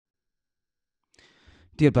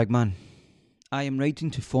Dear Big Man, I am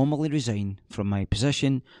writing to formally resign from my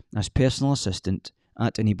position as personal assistant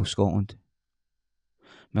at Enable Scotland.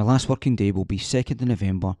 My last working day will be 2nd of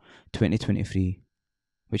November 2023,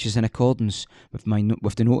 which is in accordance with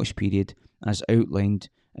the notice period as outlined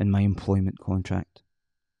in my employment contract.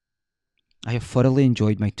 I have thoroughly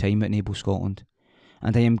enjoyed my time at Enable Scotland,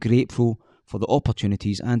 and I am grateful for the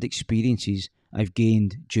opportunities and experiences I've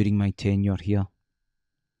gained during my tenure here.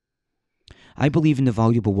 I believe in the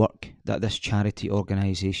valuable work that this charity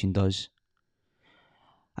organisation does.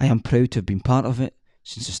 I am proud to have been part of it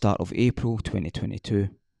since the start of April 2022.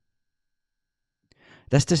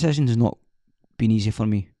 This decision has not been easy for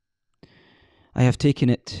me. I have taken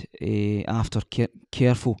it after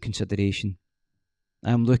careful consideration.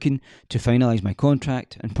 I am looking to finalise my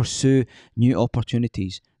contract and pursue new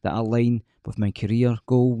opportunities that align with my career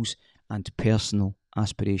goals and personal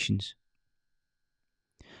aspirations.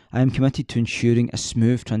 I am committed to ensuring a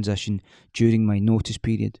smooth transition during my notice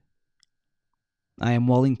period. I am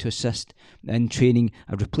willing to assist in training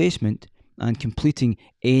a replacement and completing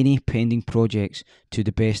any pending projects to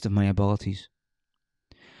the best of my abilities.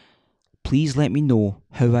 Please let me know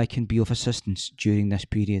how I can be of assistance during this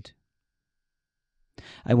period.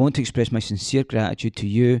 I want to express my sincere gratitude to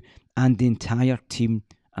you and the entire team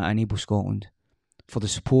at Enable Scotland for the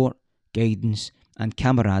support, guidance and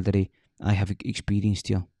camaraderie I have experienced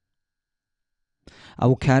here. I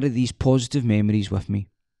will carry these positive memories with me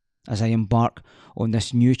as I embark on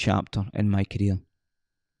this new chapter in my career.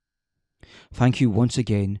 Thank you once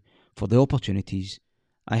again for the opportunities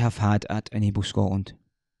I have had at Enable Scotland,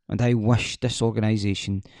 and I wish this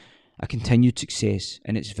organisation a continued success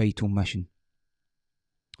in its vital mission.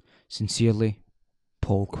 Sincerely,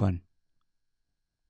 Paul Quinn.